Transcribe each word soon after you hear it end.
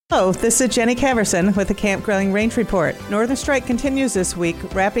Hello, this is Jenny Caverson with the Camp Grilling Range Report. Northern Strike continues this week,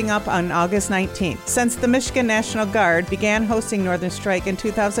 wrapping up on August 19th. Since the Michigan National Guard began hosting Northern Strike in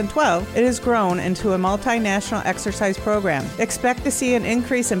 2012, it has grown into a multinational exercise program. Expect to see an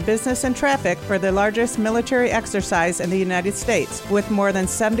increase in business and traffic for the largest military exercise in the United States, with more than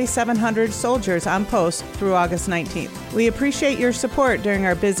 7,700 soldiers on post through August 19th. We appreciate your support during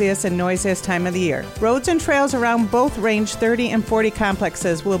our busiest and noisiest time of the year. Roads and trails around both Range 30 and 40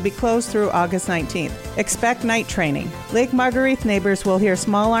 complexes will be closed through August 19th. Expect night training. Lake Marguerite neighbors will hear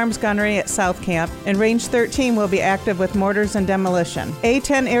small arms gunnery at South Camp, and Range 13 will be active with mortars and demolition.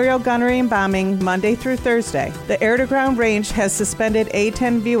 A-10 aerial gunnery and bombing Monday through Thursday. The air-to-ground range has suspended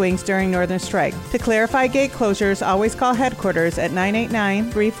A-10 viewings during Northern Strike. To clarify gate closures, always call headquarters at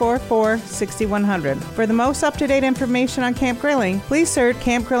 989-344-6100. For the most up-to-date information on Camp Grilling, please search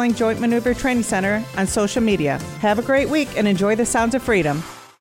Camp Grilling Joint Maneuver Training Center on social media. Have a great week and enjoy the sounds of freedom.